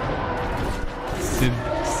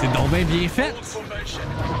 C'est donc bien fait. It's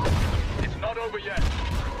not over yet.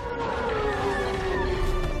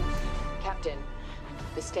 Captain,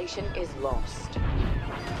 the station is lost.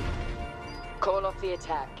 Call off the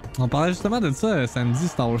attack. On parlait justement de ça samedi,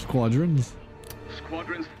 Star Wars Squadrons.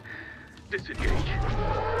 Squadrons, disengage.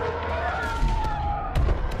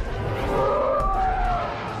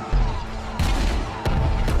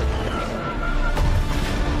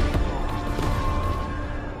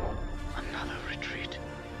 Another retreat.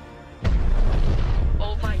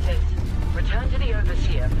 All fighters, return to the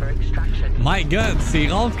Overseer for extraction. My god, c'est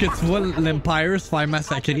rare que tu vois l'Empire se faire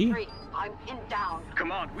massacrer. I'm pinned down.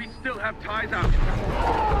 Come on, we still have ties out.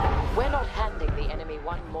 We're not handing the enemy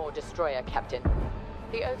one more destroyer, Captain.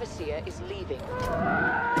 The Overseer is leaving.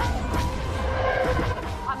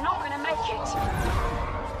 I'm not gonna make it.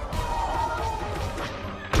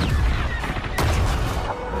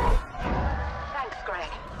 Thanks,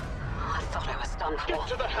 Greg. I thought I was done for. Get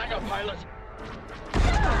to the hangar, pilot.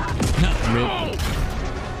 Not really.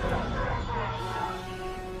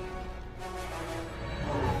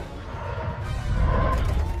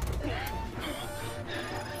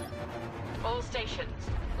 All stations,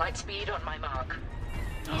 light speed on my mark.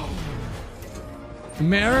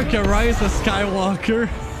 America Rise of Skywalker.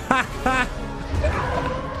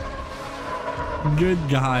 Good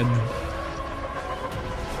God.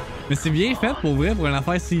 Mais c'est bien fait pour vrai, pour une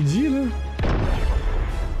affaire CG là.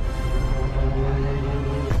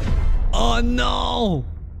 Oh non!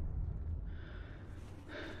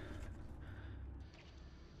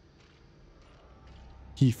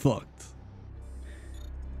 He fucked.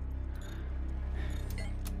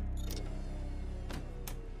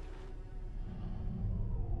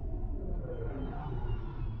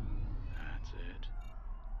 That's it.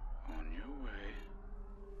 On your way.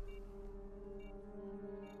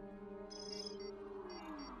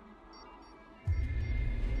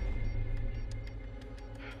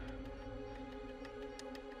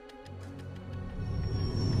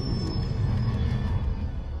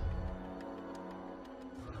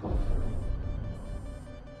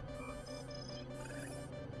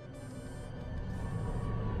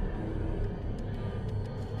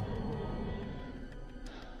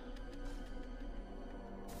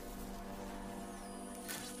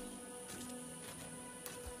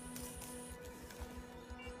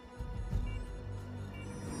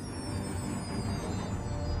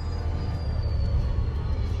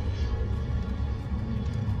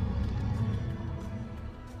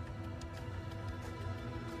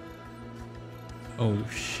 Oh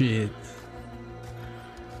shit.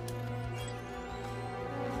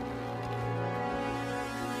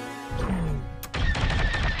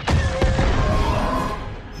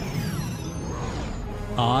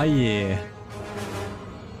 Oh yeah.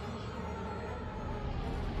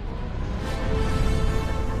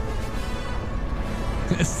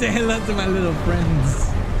 Say hello to my little friends.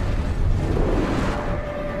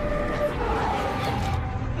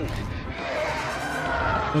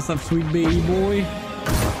 What's up, sweet baby boy?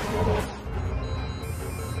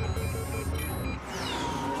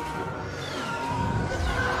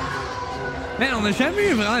 Man, on a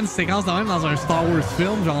jamais eu vraiment une séquence de même dans un Star Wars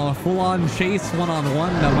film, genre full-on chase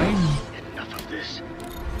one-on-one de même.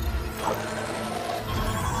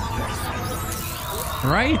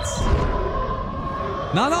 Right?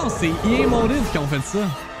 Non, non, c'est EA Motive qui ont fait ça.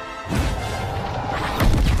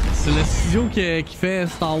 C'est le studio qui fait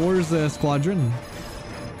Star Wars Squadron.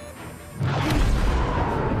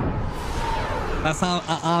 Parce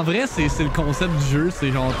en vrai, c'est le concept du jeu.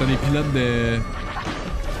 C'est genre, t'as des pilotes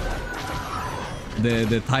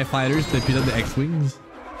de TIE Fighters, t'as des pilotes de X-Wings.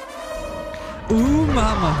 Ouh,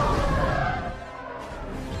 maman!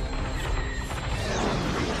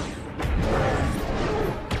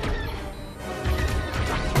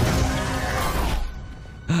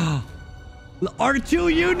 The R2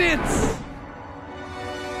 units!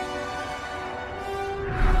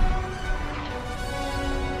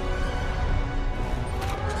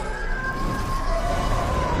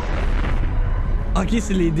 Ok,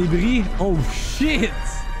 c'est les débris. Oh shit!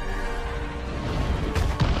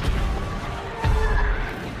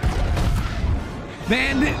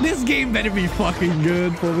 Man, this game better be fucking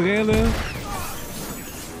good, pour vrai là.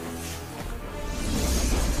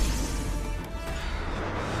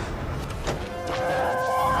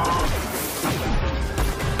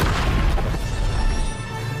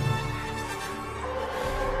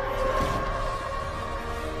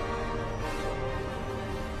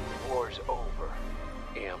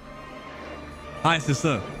 Ouais, c'est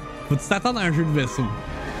ça. Faut-tu t'attendre à un jeu de vaisseau?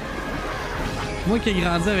 Moi qui ai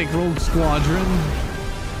grandi avec Rogue Squadron.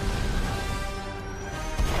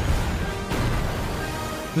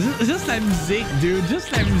 Juste la musique, dude.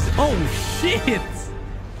 Juste la musique. Oh shit!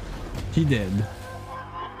 He dead.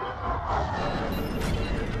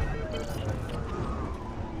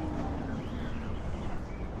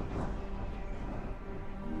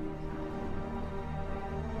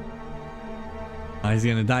 Oh, he's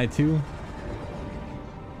gonna die too.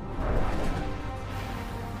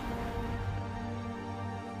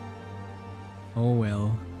 Oh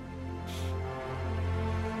well.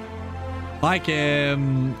 Like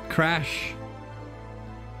Crash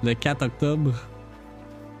le 4 octobre.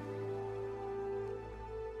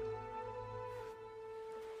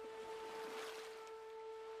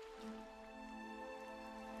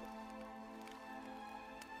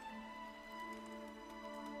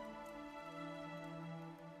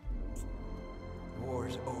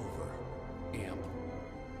 War's over. Amp.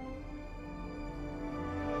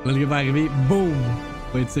 Là, le gars va arriver, boum!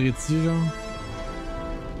 Va être tiré dessus, genre.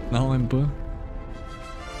 Non, même pas.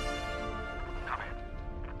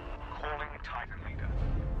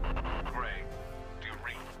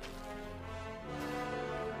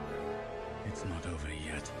 It's not over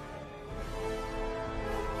yet.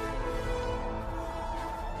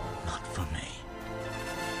 Not for me.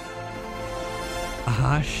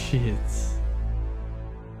 Ah, shit.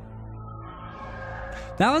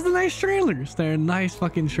 That was a nice trailer. C'était un nice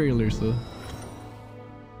fucking trailer, ça.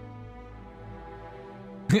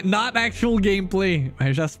 Not actual gameplay.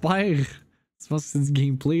 Ben, j'espère. Je pense que c'est du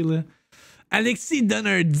gameplay, là. Alexis donne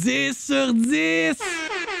un 10 sur 10.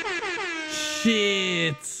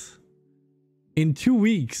 Shit. In 2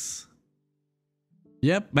 weeks.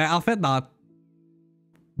 Yep. Ben, en fait, dans...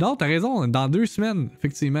 Non, t'as raison. Dans 2 semaines,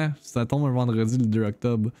 effectivement. Ça tombe un vendredi, le 2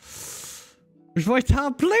 octobre. Je vais être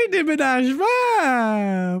en plein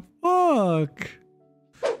déménagement! Fuck!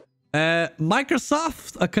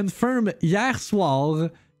 Microsoft a confirmé hier soir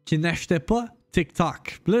qu'il n'achetait pas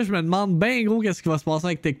TikTok. Puis là, je me demande bien gros qu'est-ce qui va se passer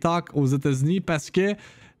avec TikTok aux États-Unis parce que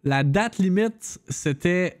la date limite,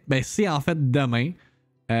 c'était... Ben, c'est en fait demain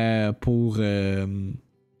pour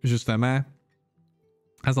justement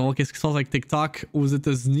à savoir qu'est-ce qui se passe avec TikTok aux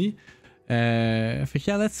États-Unis. Fait que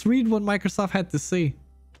yeah, let's read what Microsoft had to say.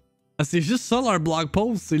 C'est juste ça leur blog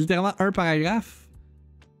post, c'est littéralement un paragraphe.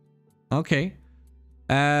 Ok.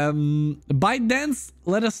 ByteDance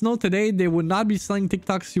let us know today they would not be selling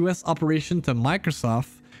TikTok's US operation to Microsoft.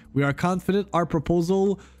 We are confident our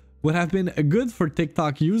proposal would have been good for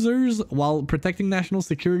TikTok users while protecting national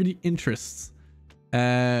security interests.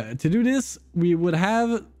 To do this, we would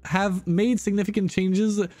have made significant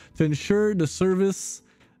changes to ensure the service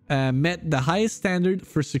met the highest standard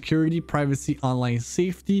for security, privacy, online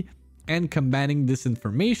safety, and combating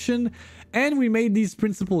disinformation. And we made these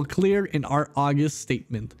principles clear in our August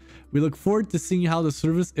statement. We look forward to seeing how the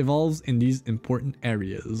service evolves in these important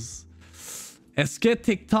areas. Est-ce que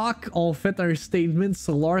TikTok ont fait un statement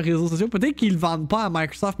sur leurs réseaux sociaux? Peut-être qu'ils le vendent pas à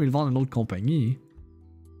Microsoft, mais ils le vendent à une autre compagnie.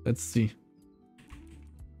 Let's see.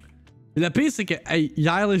 Le pire, c'est que hey,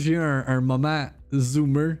 hier, j'ai eu un moment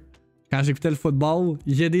zoomer. Quand j'écoutais le football,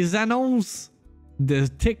 il y a des annonces de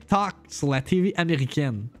TikTok sur la TV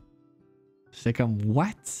américaine. J'étais comme,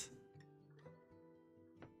 what?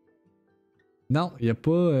 Non, il n'y a pas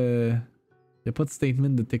de statement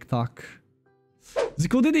de TikTok. Du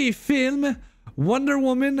côté des films, Wonder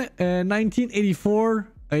Woman 1984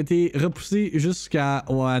 a été repoussé jusqu'à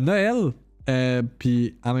Noël.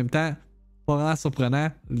 Puis en même temps, pas vraiment surprenant.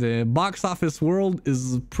 Le box office world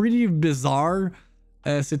is pretty bizarre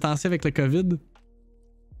ces temps-ci avec le COVID.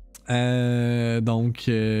 Donc,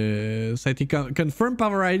 ça a été confirmed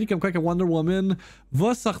par Variety comme quoi que Wonder Woman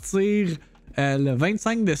va sortir le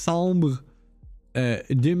 25 décembre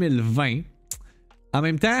 2020. En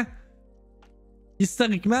même temps,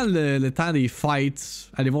 historiquement, le temps des fêtes,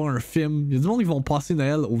 aller voir un film, il y a du monde qui vont passer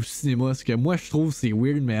Noël au cinéma, ce que moi je trouve c'est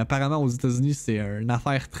weird, mais apparemment aux États-Unis c'est une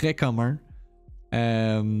affaire très commune.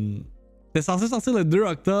 C'était censé sortir le 2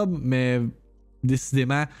 octobre, mais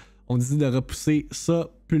décidément, on décide de repousser ça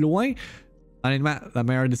plus loin. Honnêtement, la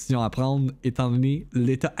meilleure décision à prendre étant donné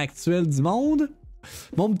l'état actuel du monde.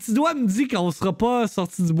 Mon petit doigt me dit qu'on sera pas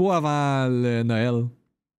sorti du bois avant le Noël.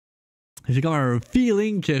 J'ai comme un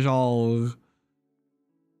feeling que genre...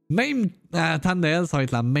 Même à temps de Noël, ça va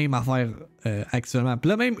être la même affaire actuellement. Puis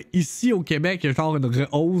là, même ici au Québec, il y a genre une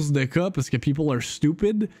hausse de cas parce que people are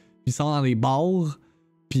stupid. Ils sont dans les bars.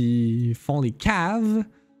 Puis ils font les caves.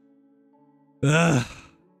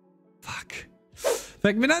 Fuck.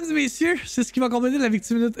 Fait que mesdames et messieurs, c'est ce qui va compléter la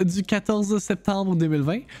VIICTIIMINUTE du 14 septembre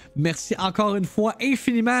 2020. Merci encore une fois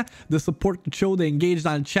infiniment de support le show, d'engage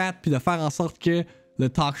dans le chat, puis de faire en sorte que le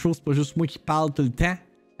talk show, c'est pas juste moi qui parle tout le temps.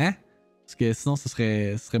 Hein? Parce que sinon, ce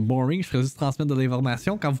serait boring. Je ferais juste transmettre de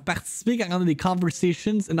l'information. Quand vous participez, quand on a des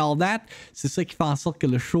conversations and all that, c'est ça qui fait en sorte que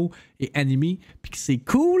le show est animé, puis que c'est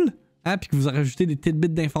cool, hein? Puis que vous rajoutez des petites bits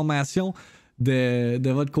d'informations de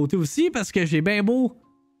votre côté aussi, parce que j'ai bien beau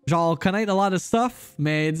genre connaître a lot of stuff,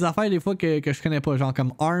 mais des affaires des fois que je connais pas, genre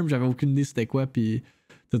comme ARM, j'avais aucune idée c'était quoi, puis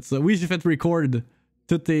tout ça. Oui, j'ai fait record.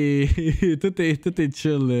 Tout est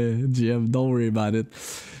chill, GM, don't worry about it.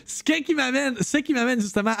 Ce qui m'amène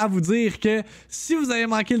justement à vous dire que si vous avez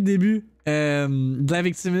manqué le début de la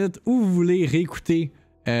VIICTIIMINUTE ou vous voulez réécouter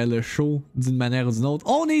le show d'une manière ou d'une autre,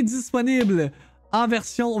 on est disponible en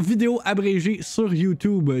version vidéo abrégée sur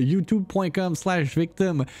YouTube,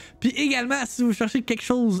 youtube.com/victim. Puis également, si vous cherchez quelque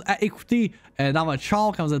chose à écouter dans votre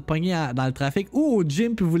char quand vous êtes pogné dans le trafic ou au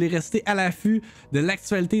gym puis vous voulez rester à l'affût de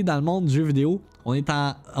l'actualité dans le monde du jeu vidéo, on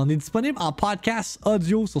est disponible en podcast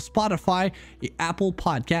audio sur Spotify et Apple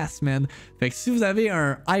Podcasts, man. Fait que si vous avez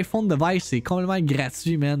un iPhone device, c'est complètement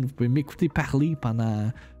gratuit, man. Vous pouvez m'écouter parler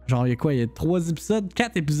pendant, genre, il y a quoi, il y a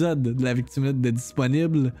 4 épisodes de la VIICTIIMINUTE de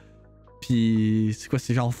disponibles. Puis, c'est quoi,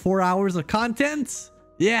 c'est genre 4 hours of content?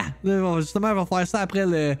 Yeah! Justement, on va faire ça après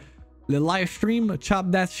le live stream,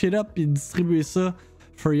 chop that shit up, puis distribuer ça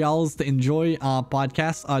for y'all to enjoy en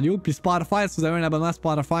podcast audio. Puis Spotify, si vous avez un abonnement à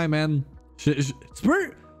Spotify, man, tu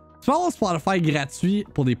peux avoir Spotify gratuit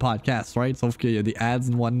pour des podcasts, right? Sauf qu'il y a des ads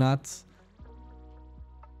and whatnot.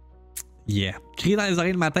 Yeah. Crier dans les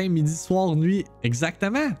oreilles le matin, midi, soir, nuit.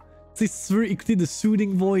 Exactement. Tu sais, si tu veux écouter the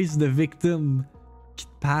soothing voice de Victim qui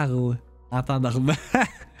te parle en t'endormant,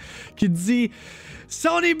 qui te dit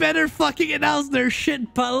Sony better fucking announce their shit,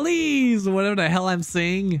 please! Whatever the hell I'm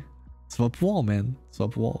saying. Tu vas pouvoir, man. Tu vas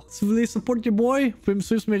pouvoir. Si vous voulez support your boy, vous pouvez me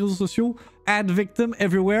suivre sur mes réseaux sociaux. @victim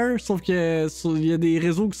everywhere. Sauf que il y a des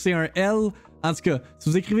réseaux que c'est un L. En tout cas, si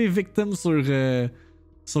vous écrivez victim sur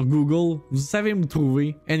Google, vous savez me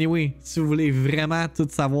trouver. Anyway, si vous voulez vraiment tout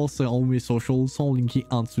savoir sur mes socials, sont linkés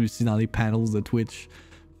en dessous ici dans les panels de Twitch.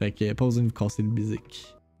 Fait que pas besoin de vous casser le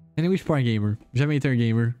basic. Anyway, je suis pas un gamer. J'ai jamais été un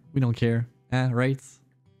gamer. We don't care. Hein, right?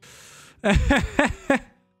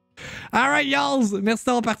 Alright, y'all. Merci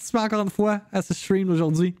d'avoir participé encore une fois à ce stream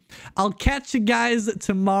d'aujourd'hui. I'll catch you guys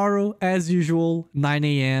tomorrow, as usual, 9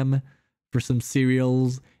 a.m. for some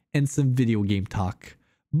cereals and some video game talk.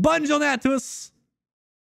 Bonne journée à tous.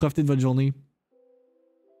 Profitez de votre journée.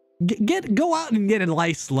 Go out and get a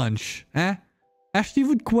nice lunch. Hein?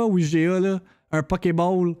 Achetez-vous de quoi au IGA, là? Un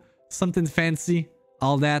Pokéball, something fancy,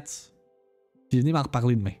 all that. Puis venez m'en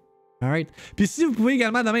reparler demain. Alright. Puis si vous pouvez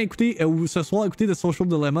également demain écouter, ou ce soir écouter The Social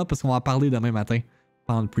Dilemma, parce qu'on va en parler demain matin,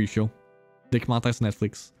 pendant le pre-show. Documentaire sur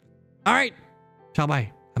Netflix. Alright. Ciao,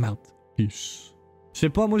 bye. I'm out. Peace. Je sais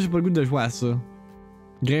pas, moi j'ai pas le goût de jouer à ça.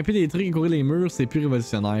 Grimper des trucs et courir les murs, c'est plus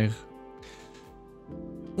révolutionnaire.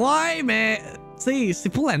 Ouais, mais tu sais, c'est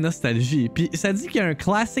pour la nostalgie. Puis ça dit qu'il y a un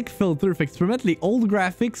classic filter, fait que tu peux mettre les old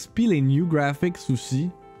graphics puis les new graphics aussi.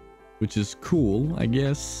 Which is cool, I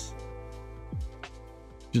guess.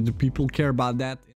 Do people care about that?